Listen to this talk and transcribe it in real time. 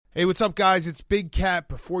Hey, what's up, guys? It's Big Cat.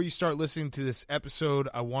 Before you start listening to this episode,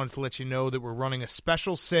 I wanted to let you know that we're running a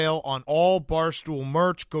special sale on all Barstool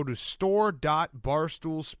merch. Go to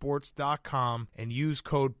store.barstoolsports.com and use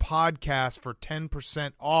code PODCAST for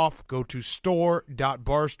 10% off. Go to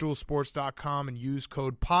store.barstoolsports.com and use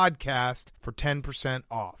code PODCAST for 10%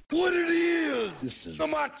 off. What it is, this is the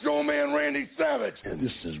Macho Man Randy Savage, and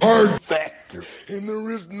this is Hard Factor. And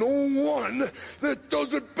there is no one that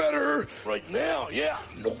does it better right now. Yeah,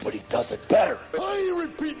 nobody does it better. I ain't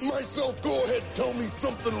repeating myself. Go ahead, tell me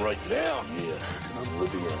something right now. Yeah, and I'm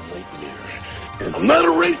living a nightmare. And I'm not a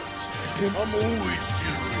racist, and I'm always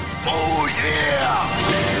cheering. Oh,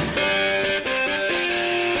 yeah!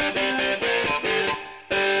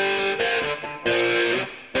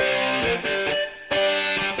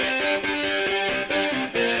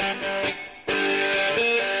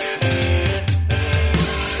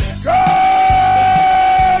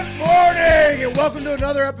 Welcome to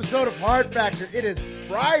another episode of Hard Factor. It is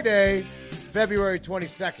Friday, February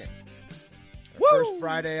 22nd. Our first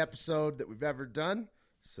Friday episode that we've ever done,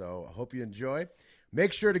 so I hope you enjoy.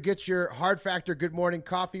 Make sure to get your Hard Factor Good Morning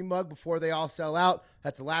Coffee mug before they all sell out.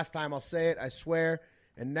 That's the last time I'll say it, I swear.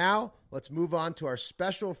 And now, let's move on to our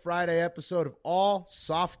special Friday episode of All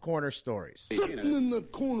Soft Corner Stories. Sitting in the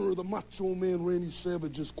corner of the Macho Man Randy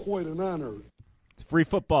Savage is quite an honor. Free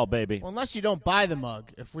football, baby. Well, unless you don't buy the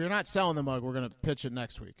mug. If we're not selling the mug, we're going to pitch it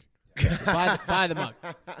next week. buy the mug.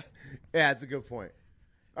 Yeah, that's a good point.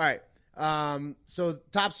 All right. So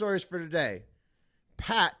top stories for today.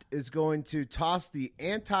 Pat is going to toss the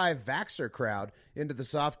anti-vaxxer crowd into the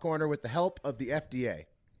soft corner with the help of the FDA.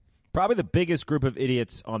 Probably the biggest group of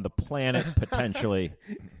idiots on the planet, potentially.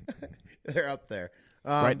 They're up there.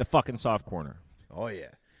 Right in the fucking soft corner. Oh, yeah.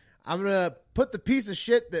 I'm going to put the piece of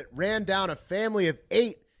shit that ran down a family of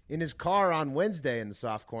 8 in his car on Wednesday in the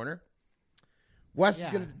soft corner. Wes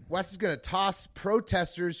is going to toss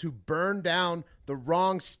protesters who burned down the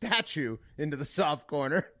wrong statue into the soft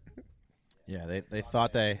corner. Yeah, they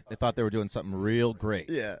thought they were doing something real great.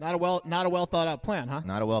 Yeah. Not a well thought out plan, huh?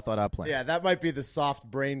 Not a well thought out plan. Yeah, that might be the soft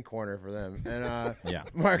brain corner for them. And yeah.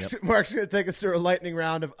 Mark's going to take us through a lightning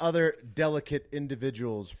round of other delicate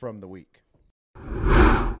individuals from the week.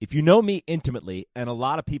 If you know me intimately, and a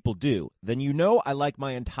lot of people do, then you know I like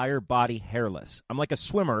my entire body hairless. I'm like a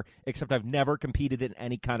swimmer, except I've never competed in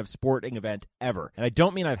any kind of sporting event ever. And I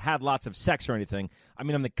don't mean I've had lots of sex or anything. I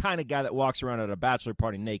mean I'm the kind of guy that walks around at a bachelor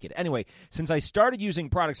party naked. Anyway, since I started using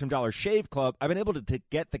products from Dollar Shave Club, I've been able to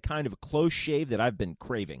get the kind of close shave that I've been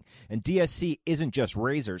craving. And DSC isn't just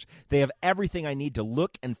razors. They have everything I need to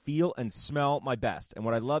look and feel and smell my best. And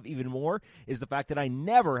what I love even more is the fact that I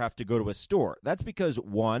never have to go to a store. That's because,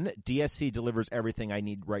 1, DSC delivers everything I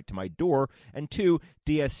need right to my door, and 2,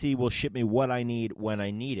 DSC will ship me what I need when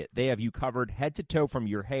I need it. They have you covered head to toe from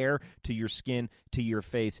your hair to your skin to your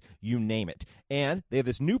face, you name it. And they have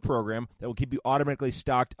this new program that will keep you automatically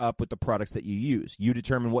stocked up with the products that you use. You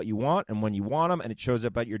determine what you want and when you want them, and it shows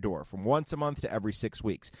up at your door from once a month to every 6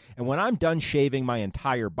 weeks. And when I'm done shaving my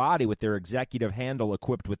entire body with their executive handle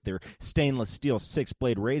equipped with their stainless steel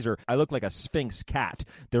 6-blade razor, I look like a Sphinx cat.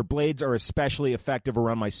 Their blades are especially effective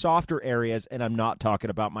around my softer areas, and I'm not talking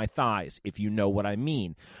about my thighs, if you know what I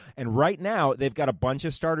mean. And right now, they've got a bunch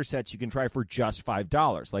of starter sets you can try for just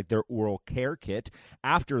 $5, like their oral care kit.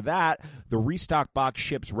 After that, the restock box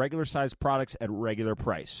ships regular-sized products at regular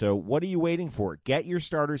price. So what are you waiting for? Get your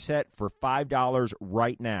starter set for $5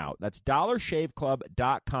 right now. That's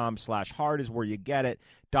dollarshaveclub.com/hard is where you get it.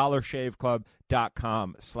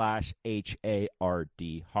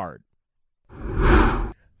 dollarshaveclub.com/HARD hard.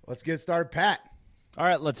 Let's get started, Pat. All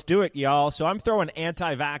right, let's do it, y'all. So I'm throwing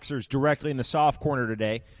anti-vaxxers directly in the soft corner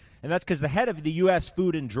today, and that's because the head of the U.S.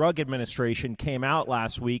 Food and Drug Administration came out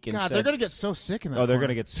last week and said... they're going to get so sick in that corner. They're going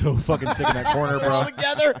to get so fucking sick in that corner, bro. all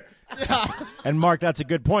together. Yeah. And, Mark, that's a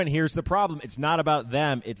good point. Here's the problem. It's not about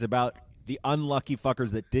them. It's about the unlucky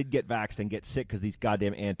fuckers that did get vaxxed and get sick because these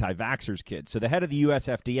goddamn anti-vaxxers kids. So the head of the U.S.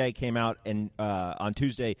 FDA came out and on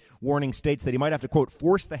Tuesday warning states that he might have to, quote,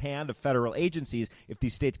 force the hand of federal agencies if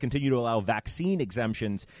these states continue to allow vaccine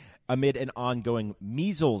exemptions amid an ongoing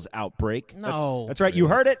measles outbreak. No. That's right. You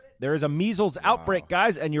heard it. There is a measles outbreak,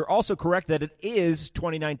 guys, and you're also correct that it is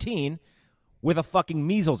 2019 with a fucking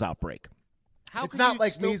measles outbreak. It's not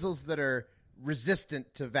like measles that are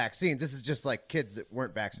resistant to vaccines. This is just like kids that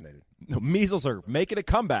weren't vaccinated. No, measles are making a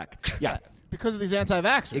comeback. Yeah. because of these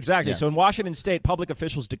anti-vaxxers. Exactly. Yes. So in Washington State, public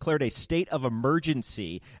officials declared a state of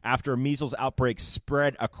emergency after a measles outbreak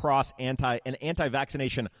spread across an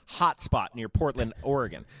anti-vaccination hotspot near Portland,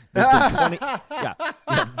 Oregon. There's been 20,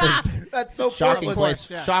 That's so Shocking Portland.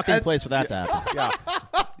 place. Yeah. Shocking place for that to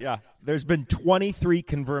happen. yeah. There's been 23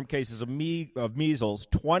 confirmed cases of measles.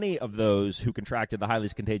 20 of those who contracted the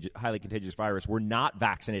highly contagious virus were not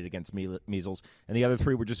vaccinated against measles, and the other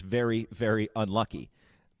 3 were just very, very unlucky.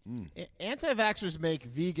 Anti-vaxxers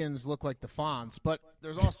make vegans look like the Fonz, but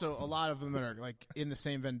there's also a lot of them that are like in the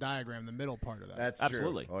same Venn diagram, the middle part of that. That's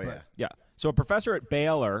Absolutely. true. Oh, yeah. Yeah. So a professor at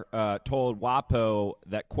Baylor told WAPO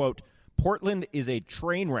that, quote, Portland is a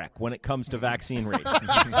train wreck when it comes to vaccine rates.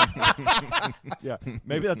 Yeah,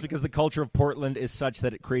 maybe that's because the culture of Portland is such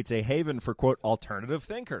that it creates a haven for, quote, alternative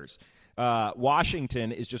thinkers.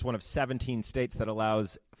 Washington is just one of 17 states that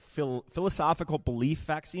allows philosophical belief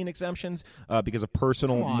vaccine exemptions because of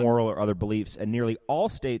personal, moral, or other beliefs, and nearly all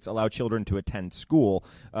states allow children to attend school.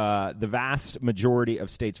 The vast majority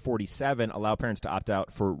of states, 47, allow parents to opt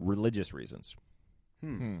out for religious reasons.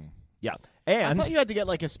 Yeah, and I thought you had to get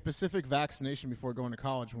like a specific vaccination before going to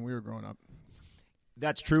college when we were growing up.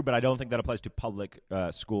 that's true, but I don't think that applies to public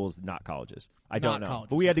schools, not colleges. I don't know. Colleges,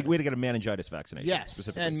 But we had to get a meningitis vaccination. Yes.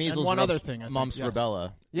 specifically. And measles, one mumps, other thing, I think, mumps, yes.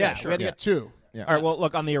 rubella. Yeah, sure. we had to get 2. Yeah. All right. Well,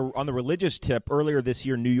 look, on the religious tip, earlier this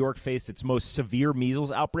year, New York faced its most severe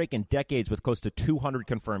measles outbreak in decades, with close to 200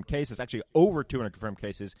 confirmed cases. Actually, over 200 confirmed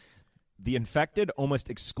cases. The infected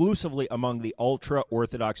almost exclusively among the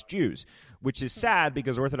ultra-Orthodox Jews, which is sad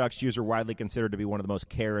because Orthodox Jews are widely considered to be one of the most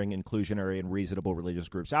caring, inclusionary, and reasonable religious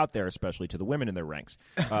groups out there, especially to the women in their ranks.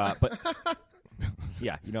 But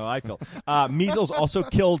yeah, you know how I feel. Measles also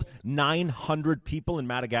killed 900 people in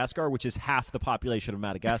Madagascar, which is half the population of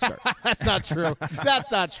Madagascar. That's not true. That's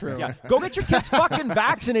not true. Yeah, go get your kids fucking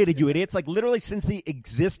vaccinated, you idiots. Like, literally, since the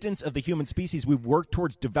existence of the human species, we've worked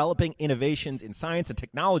towards developing innovations in science and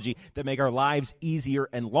technology that make our lives easier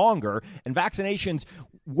and longer. And vaccinations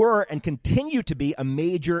were and continue to be a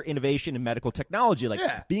major innovation in medical technology.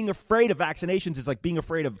 Like, being afraid of vaccinations is like being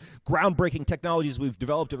afraid of groundbreaking technologies we've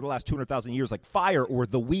developed over the last 200,000 years, like fire or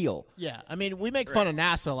the wheel. Yeah, I mean, we make fun of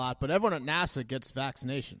NASA a lot, but everyone at NASA gets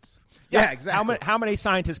vaccinations. Yeah, exactly. How many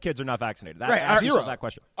scientists' kids are not vaccinated? Right, Ask yourself zero. that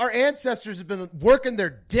question. Our ancestors have been working their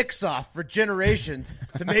dicks off for generations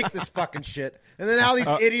to make this fucking shit. And then now these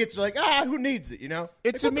idiots are like, who needs it, you know?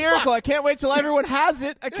 It's Like, a what the miracle. fuck? I can't wait till everyone has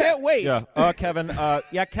it. I can't wait.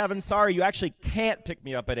 Yeah. Kevin, sorry, you actually can't pick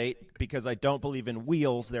me up at 8 because I don't believe in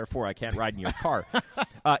wheels, therefore I can't ride in your car.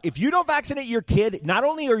 If you don't vaccinate your kid, not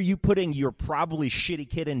only are you putting your probably shitty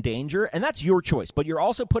kid in danger, and that's your choice, but you're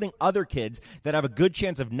also putting other kids that have a good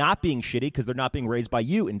chance of not being shitty because they're not being raised by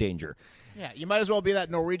you in danger. Yeah, you might as well be that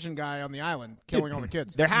Norwegian guy on the island killing all the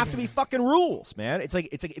kids. There have to be fucking rules, man. It's like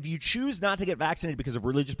if you choose not to get vaccinated because of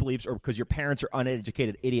religious beliefs or because your parents are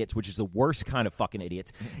uneducated idiots, which is the worst kind of fucking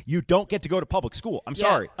idiots, you don't get to go to public school. I'm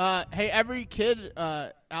sorry. Hey, every kid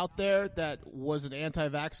out there that was an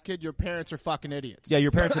anti-vax kid, your parents are fucking idiots. Yeah,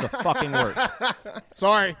 your parents are the fucking worst.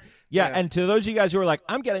 Sorry. Yeah, and to those of you guys who are like,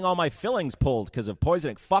 I'm getting all my fillings pulled because of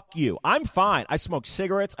poisoning, fuck you. I'm fine. I smoke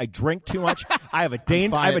cigarettes. I drink too much. I have a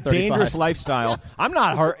dangerous lifestyle. I'm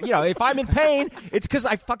not hurt. You know, if I'm in pain, it's because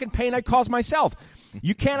I fucking pain I cause myself.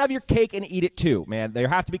 You can't have your cake and eat it too, man. There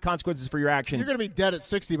have to be consequences for your actions. You're going to be dead at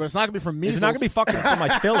 60, but it's not going to be from measles. It's not going to be fucking from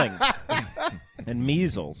my fillings. And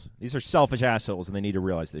measles. These are selfish assholes, and they need to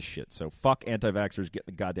realize this shit. So fuck anti-vaxxers, get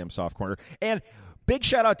in the goddamn soft corner. And big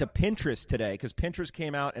shout out to Pinterest today, because Pinterest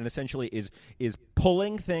came out and essentially is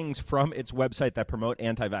pulling things from its website that promote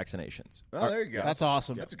anti-vaccinations. Oh, there you go. That's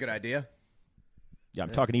awesome. That's a good idea. Yeah,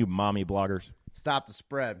 I'm talking to you, mommy bloggers. Stop the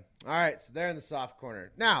spread. All right, so they're in the soft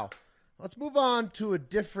corner. Now, let's move on to a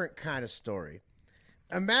different kind of story.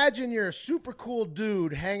 Imagine you're a super cool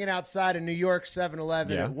dude hanging outside a New York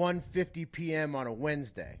 7-Eleven at 1:50 p.m. on a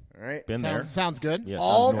Wednesday. All right? Been there. Sounds good. Yeah,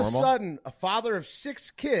 All sounds of a normal. sudden, a father of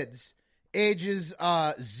 6 kids, ages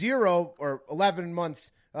 0 or 11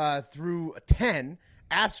 months through 10,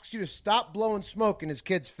 asks you to stop blowing smoke in his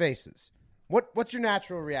kids' faces. What's your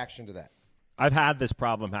natural reaction to that? I've had this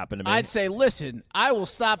problem happen to me. I'd say, listen, I will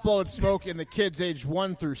stop blowing smoke in the kids aged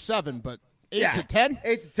 1 through 7, but 8 to 10?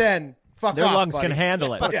 8 to 10, fuck Their off, lungs buddy. can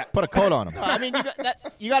handle it. Put a coat on them. I mean,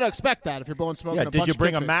 you got to expect that if you're blowing smoke Yeah, in a did bunch you of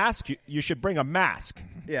bring a kids' faces. mask? You should bring a mask.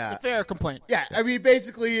 Yeah. It's a fair complaint. Yeah, I mean,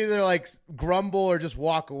 basically either like grumble or just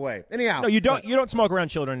walk away. Anyhow, No, you don't smoke around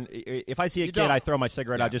children. If I see a kid, don't. I throw my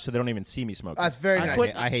cigarette out just so they don't even see me smoking. that's very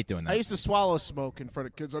nice. I hate doing I that. used to swallow smoke in front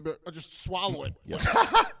of kids. I just swallow it.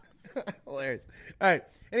 Hilarious. All right.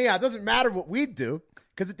 Anyhow, it doesn't matter what we do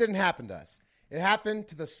because it didn't happen to us. It happened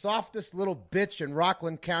to the softest little bitch in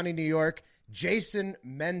Rockland County, New York, Jason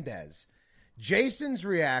Mendez. Jason's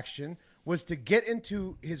reaction was to get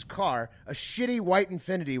into his car, a shitty white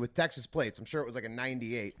Infiniti with Texas plates. I'm sure it was like a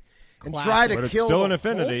 98. And try to But it's kill still the an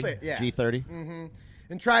Infiniti. whole yeah. G30.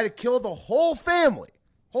 And try to kill the whole family.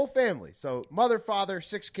 Whole family. So mother, father,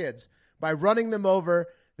 6 kids, by running them over,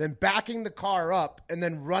 then backing the car up, and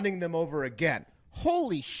then running them over again.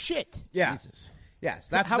 Holy shit. Yeah. Jesus. Yes.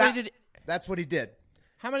 That's what he did.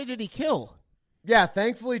 How many did he kill? Yeah,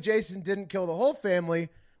 thankfully Jason didn't kill the whole family,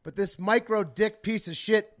 but this micro dick piece of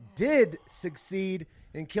shit did succeed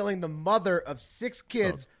in killing the mother of 6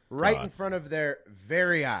 kids right in front of their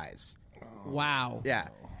very eyes. Wow. Yeah.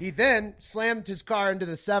 He then slammed his car into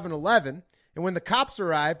the 7-Eleven, and when the cops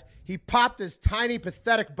arrived, he popped his tiny,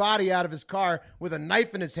 pathetic body out of his car with a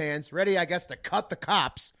knife in his hands, ready, I guess, to cut the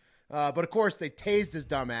cops. But, of course, they tased his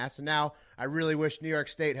dumb ass, and now I really wish New York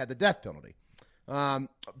State had the death penalty.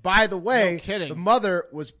 By the way, No kidding. the mother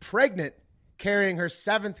was pregnant, carrying her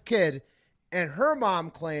 7th kid, and her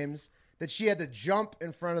mom claims that she had to jump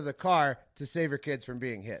in front of the car to save her kids from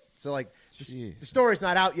being hit. So, like, the story's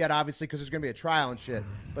not out yet, obviously, because there's going to be a trial and shit.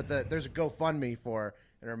 But there's a GoFundMe for her,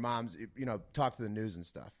 and her mom's, talk to the news and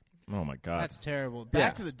stuff. Oh, my God. That's terrible.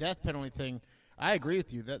 Back to the death penalty thing. I agree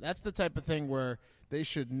with you. That's the type of thing where they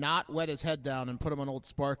should not let his head down and put him on Old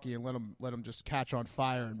Sparky and let him just catch on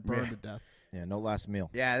fire and burn to death. Yeah, no last meal.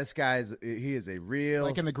 Yeah, this he is a real...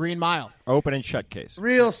 Like in the Green Mile. Open and shut case.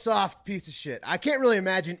 Real soft piece of shit. I can't really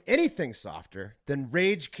imagine anything softer than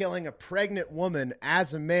rage killing a pregnant woman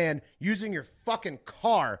as a man using your fucking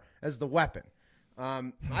car as the weapon.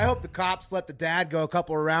 I hope the cops let the dad go a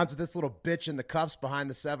couple of rounds with this little bitch in the cuffs behind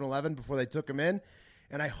the 7-Eleven before they took him in.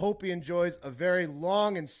 And I hope he enjoys a very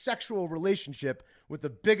long and sexual relationship with the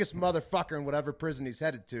biggest motherfucker in whatever prison he's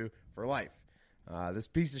headed to for life. This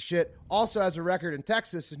piece of shit also has a record in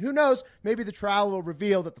Texas, and who knows, maybe the trial will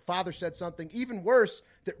reveal that the father said something even worse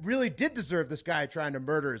that really did deserve this guy trying to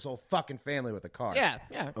murder his whole fucking family with a car. Yeah.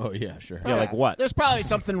 Oh, yeah, sure. Yeah, like what? There's probably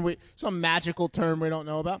some magical term we don't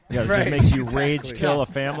know about. Yeah, it Right, just makes you exactly. rage kill Yeah. a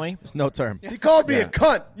family. There's no term. He called me a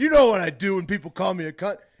cunt. You know what I do when people call me a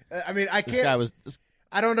cunt. I mean, I This can't. guy was...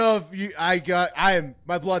 I don't know if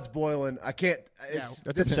my blood's boiling. I can't. That's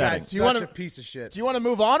this upsetting. guy's Do you such wanna- a piece of shit. Do you want to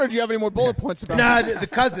move on, or do you have any more bullet points about Nah, this? the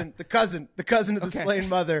cousin of the Okay. slain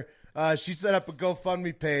mother. She set up a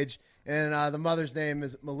GoFundMe page, and the mother's name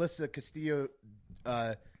is Melissa Castillo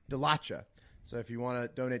Delacha. So if you want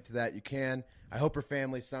to donate to that, you can. I hope her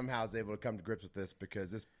family somehow is able to come to grips with this,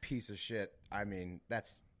 because this piece of shit, I mean,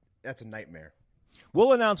 that's a nightmare.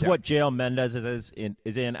 We'll announce what jail Mendez is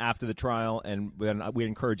in after the trial, and then we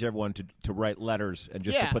encourage everyone to write letters and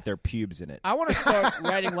just to put their pubes in it. I want to start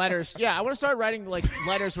writing letters. Yeah, I want to start writing like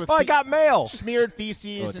letters with I got mail. smeared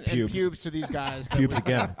feces it's and pubes. pubes to these guys. that Pubes we-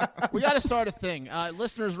 again. We got to start a thing.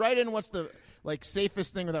 Listeners, write in what's the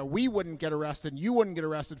safest thing that we wouldn't get arrested, you wouldn't get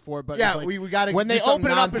arrested for. But Yeah, it's like, we gotta when do they something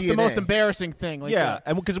open it up, it's the non-DNA. most embarrassing thing. Like, Yeah,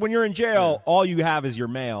 and because when you're in jail, all you have is your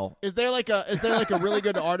mail. Is there like a really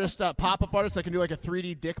good artist, pop up artist that can do like a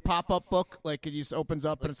 3D dick pop up book? Like it just opens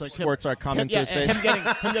up and it's like Squirts our cum him, into yeah, his and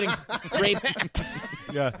face. him getting raped.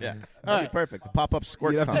 Yeah, Yeah. All That'd right. be perfect. The pop-up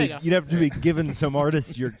squirt you'd have, cum. There you go. you'd have to be giving some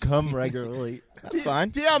artists your cum regularly. That's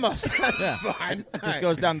fine. DM us. Yeah. Fine. It just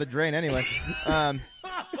goes down the drain anyway.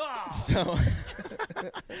 So, Bonus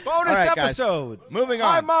All right, guys. episode. moving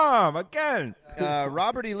Hi, on. Mom, again.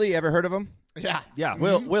 Robert E. Lee, ever heard of him? Yeah. Yeah.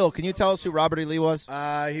 Will, can you tell us who Robert E. Lee was?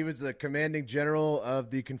 He was the commanding general of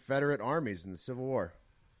the Confederate armies in the Civil War.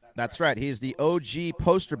 That's right. He's the OG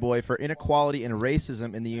poster boy for inequality and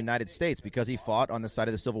racism in the United States because he fought on the side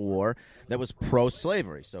of the Civil War that was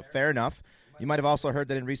pro-slavery. So fair enough. You might have also heard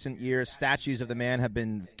that in recent years, statues of the man have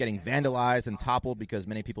been getting vandalized and toppled because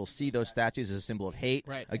many people see those statues as a symbol of hate.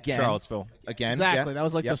 Right. Again. Charlottesville. Again. Exactly. yeah. That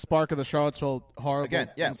was like Yep. the spark of the Charlottesville horrible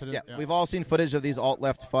Again, yeah, incident. yeah. We've all seen footage of these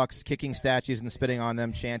alt-left fucks kicking statues and spitting on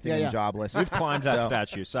them, chanting and jobless. We've climbed that So-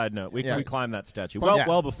 statue. Side note, we climbed that statue. But- Well,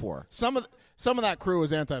 well before. Some of that crew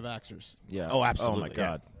was anti-vaxxers. Yeah. Oh, absolutely. Oh my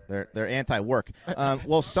God. They're anti-work.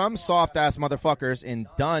 Well, some soft-ass motherfuckers in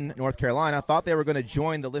Dunn, North Carolina, thought they were going to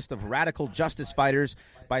join the list of radical justice fighters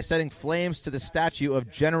by setting flames to the statue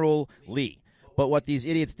of General Lee. But what these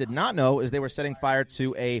idiots did not know is they were setting fire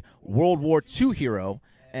to a World War II hero,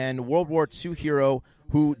 and World War II hero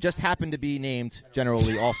who just happened to be named General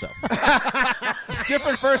Lee also.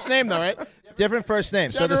 Different first name though, right? Different first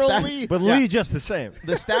name. General so Lee. But Yeah. Lee just the same.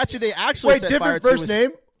 the statue they actually Wait, set fire different to first was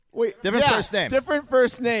name? Wait, different Yeah, first name. Different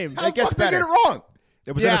first name. how it gets the fuck they better. get it wrong?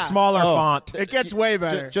 It was in Yeah. a smaller Oh. font. It gets way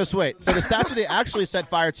better. Just wait. So the statue they actually set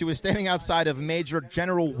fire to is standing outside of Major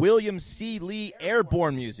General William C. Lee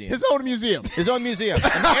Airborne Museum. His own museum. His own museum.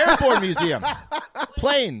 An airborne museum.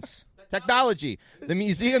 Planes. Technology. The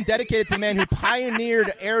museum dedicated to the man who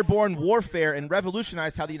pioneered airborne warfare and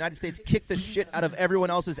revolutionized how the United States kicked the shit out of everyone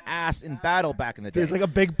else's ass in battle back in the day. There's like a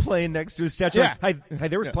big plane next to his statue. Yeah. Like, hey,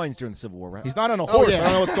 there was planes during the Civil War, right? He's not on a horse. yeah. I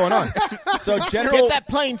don't know what's going on. So General... Get that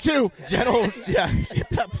plane, too. Get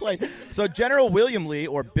that plane. So General William Lee,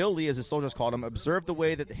 or Bill Lee as his soldiers called him, observed the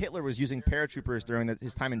way that Hitler was using paratroopers during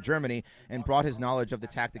his time in Germany and brought his knowledge of the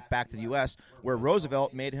tactic back to the U.S., where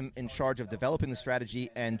Roosevelt made him in charge of developing the strategy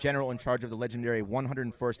and general in charge of the legendary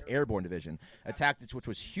 101st Airborne Division, a tactic which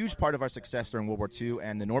was a huge part of our success during World War II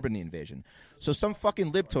and the Normandy invasion. So some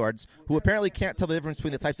fucking libtards who apparently can't tell the difference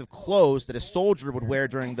between the types of clothes that a soldier would wear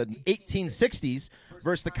during the 1860s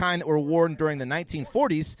versus the kind that were worn during the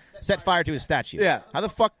 1940s set fire to his statue. Yeah. How the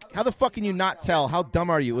fuck can you not tell? How dumb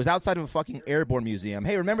are you? It was outside of a fucking airborne museum.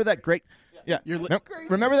 Hey, remember that great... Yeah,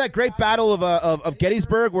 remember that great battle of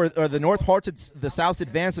Gettysburg, where the North halted the South's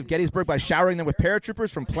advance of Gettysburg by showering them with paratroopers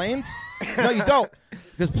from planes? No, you don't,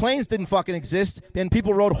 because planes didn't fucking exist, and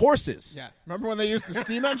people rode horses. Yeah. Remember when they used the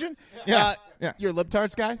steam engine? Yeah. You're a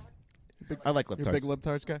libtards guy? I like libtards. You're a big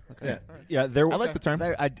libtards guy? Okay. Yeah. Yeah, I like the term.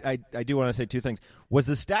 I do want to say two things. Was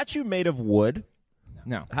the statue made of wood?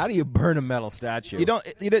 No. How do you burn a metal statue? You don't.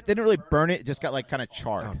 They didn't really burn it. It just got like kind of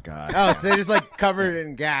charred. Oh God. Oh, so they just like covered it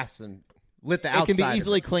in gas and lit the It outside. can be of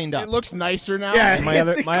easily it. cleaned up. It looks nicer now. Yeah. My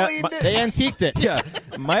other, They my, cleaned my- it. They antiqued it. yeah.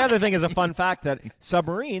 My other thing is a fun fact that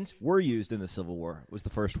submarines were used in the Civil War. It was the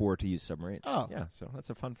first war to use submarines. Oh. Yeah, so that's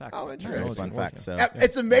a fun fact. Oh, interesting. That's a fun fact. So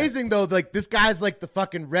It's amazing though. Like this guy's like the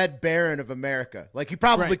fucking Red Baron of America. Like he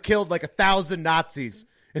probably Right. killed like 1,000 Nazis,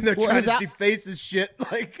 and they're Well, trying his to out- deface his shit.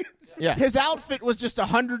 Like, yeah. His outfit was just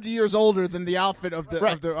 100 years older than the outfit of the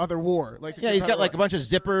Right. of the other war. Like Yeah, he's got like a bunch of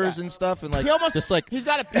zippers and stuff, and like he almost just like he's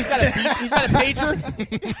got a pager.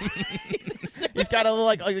 he's got a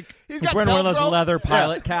like He's He's got wearing one of those Velcro. leather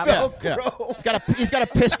pilot caps. yeah. He's got a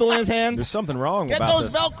pistol in his hand. There's something wrong Get about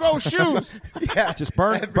those this. Velcro shoes. yeah, Just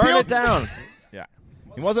burn it down. Yeah,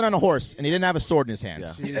 he wasn't on a horse, and he didn't have a sword in his hand.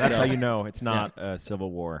 Yeah. That's how you know it's not a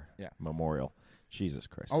Civil War memorial. Jesus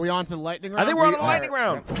Christ. Are we on to the lightning round? I think we're on the lightning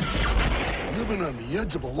round. Living on the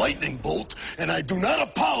edge of a lightning bolt, and I do not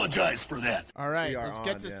apologize for that. All right, We are let's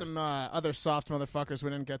get on, to yeah. some other soft motherfuckers we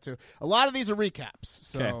didn't get to. A lot of these are recaps.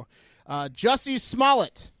 So, Jussie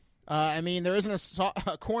Smollett. I mean, there isn't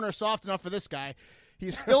a corner soft enough for this guy.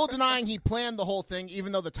 He's still denying he planned the whole thing,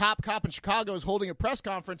 even though the top cop in Chicago is holding a press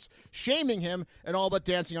conference shaming him and all but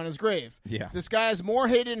dancing on his grave. Yeah. This guy is more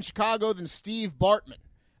hated in Chicago than Steve Bartman.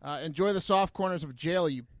 Enjoy the soft corners of jail,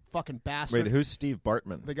 you fucking bastard. Wait, who's Steve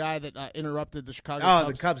Bartman? The guy that interrupted the Chicago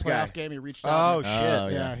the Cubs Cubs guy. playoff game. He reached out. Oh, and-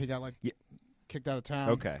 shit. yeah, he got kicked out of town.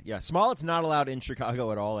 Okay, yeah. Smollett's not allowed in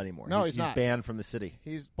Chicago at all anymore. No, he's he's not. banned from the city.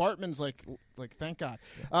 Bartman's like thank God.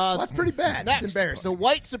 that's pretty bad. Next, It's embarrassing. the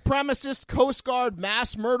white supremacist Coast Guard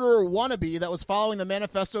mass murderer wannabe that was following the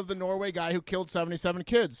manifesto of the Norway guy who killed 77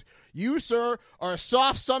 kids. You, sir, are a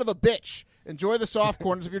soft son of a bitch. Enjoy the soft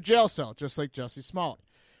corners of your jail cell, just like Jussie Smollett.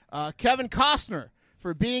 Kevin Costner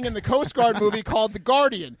for being in the Coast Guard movie called The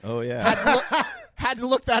Guardian. Oh yeah. Had to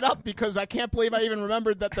look that up because I can't believe I even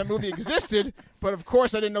remembered that the movie existed, but of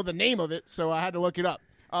course I didn't know the name of it, so I had to look it up.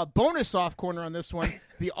 Bonus soft corner on this one,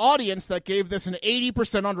 the audience that gave this an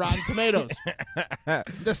 80% on Rotten Tomatoes.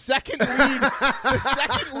 The second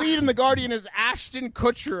lead in The Guardian is Ashton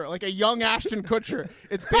Kutcher, like a young Ashton Kutcher.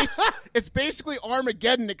 It's basically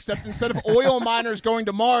Armageddon, except instead of oil miners going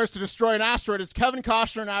to Mars to destroy an asteroid, it's Kevin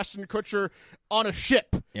Costner and Ashton Kutcher on a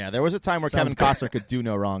ship. Yeah, there was a time where Kevin Costner could do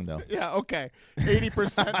no wrong, though. Yeah, okay.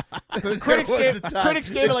 80%. The Critics critics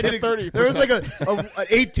gave it like a 30%. There was like an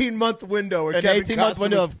 18-month window where An Kevin 18-month Costner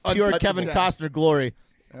window was of pure untouchable. Kevin Costner glory.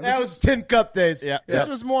 That was Tin Cup days. Yeah. This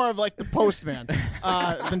was more of like the Postman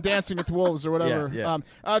than Dancing with Wolves or whatever. Yeah,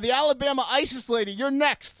 The Alabama ISIS lady, you're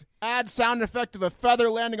next. Add sound effect of a feather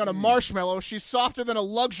landing on a marshmallow. She's softer than a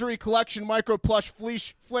luxury collection micro plush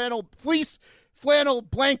fleece flannel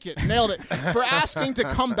blanket. Nailed it. For asking to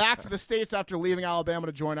come back to the States after leaving Alabama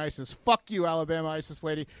to join ISIS. Fuck you, Alabama ISIS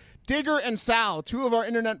lady. Digger and Sal, two of our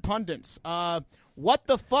internet pundits. What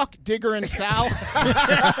the fuck, Digger and Sal?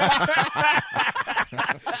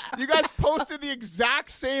 You guys posted the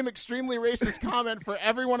exact same extremely racist comment for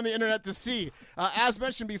everyone on the internet to see. As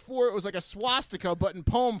mentioned before, it was like a swastika, but in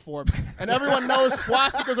poem form. And everyone knows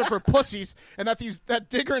swastikas are for pussies, and that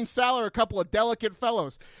Digger and Sal are a couple of delicate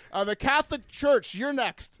fellows. The Catholic Church, you're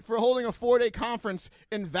next for holding a 4-day conference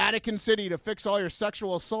in Vatican City to fix all your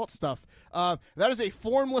sexual assault stuff. That is a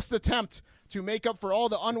formless attempt to make up for all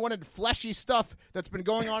the unwanted fleshy stuff that's been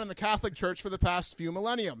going on in the Catholic Church for the past few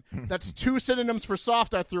millennium. That's 2 synonyms for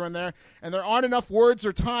soft I threw in there, and there aren't enough words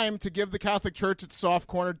or time to give the Catholic Church its soft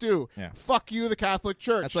corner due. Yeah. Fuck you, the Catholic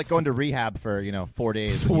Church. That's like going to rehab for 4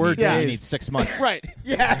 days. 4 days. You need 6 months. Right.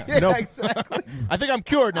 Yeah, Nope. exactly. I think I'm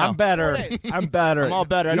cured now. I'm better. 4 days. I'm better. I'm all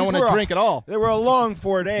better. I These don't want were to a- drink at all. They were a long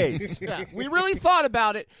 4 days. Yeah, we really thought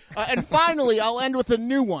about it. And finally, I'll end with a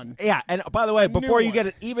new one. Yeah, and by the way, before you one. get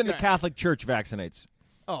it, even the Yeah. Catholic Church vaccinates.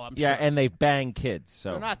 Oh, I'm Yeah, sure. and they bang kids.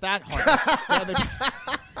 So They're not that hard.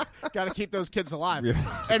 Got to keep those kids alive. Yeah.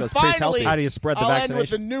 And Those priests finally, healthy. How do you spread the I'll end with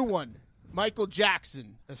the vaccinations? new one. Michael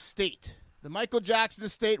Jackson Estate. The Michael Jackson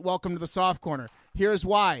Estate, welcome to the Soft Corner. Here's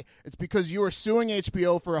why. It's because you are suing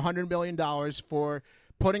HBO for $100 million for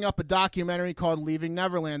putting up a documentary called Leaving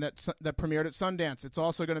Neverland that premiered at Sundance. It's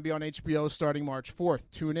also going to be on HBO starting March 4th.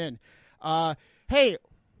 Tune in. Hey,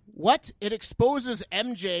 what? It exposes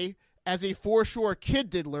MJ as a foreshore kid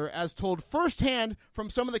diddler, as told firsthand from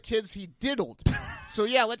some of the kids he diddled. So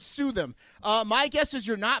yeah, let's sue them. My guess is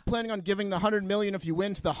you're not planning on giving the $100 million if you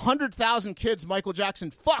win to the 100,000 kids Michael Jackson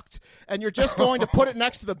fucked, and you're just going to put it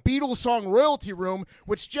next to the Beatles song Royalty Room,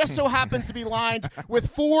 which just so happens to be lined with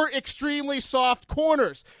 4 extremely soft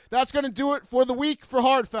corners. That's going to do it for the week for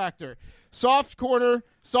Hard Factor. Soft Corner,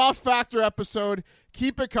 Soft Factor episode.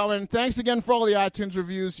 Keep it coming. Thanks again for all the iTunes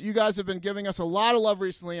reviews. You guys have been giving us a lot of love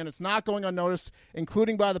recently, and it's not going unnoticed,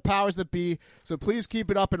 including by the powers that be. So please keep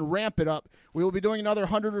it up and ramp it up. We will be doing another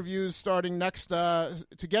 100 reviews starting next to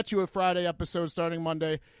get you a Friday episode starting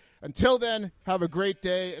Monday. Until then, have a great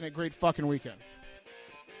day and a great fucking weekend.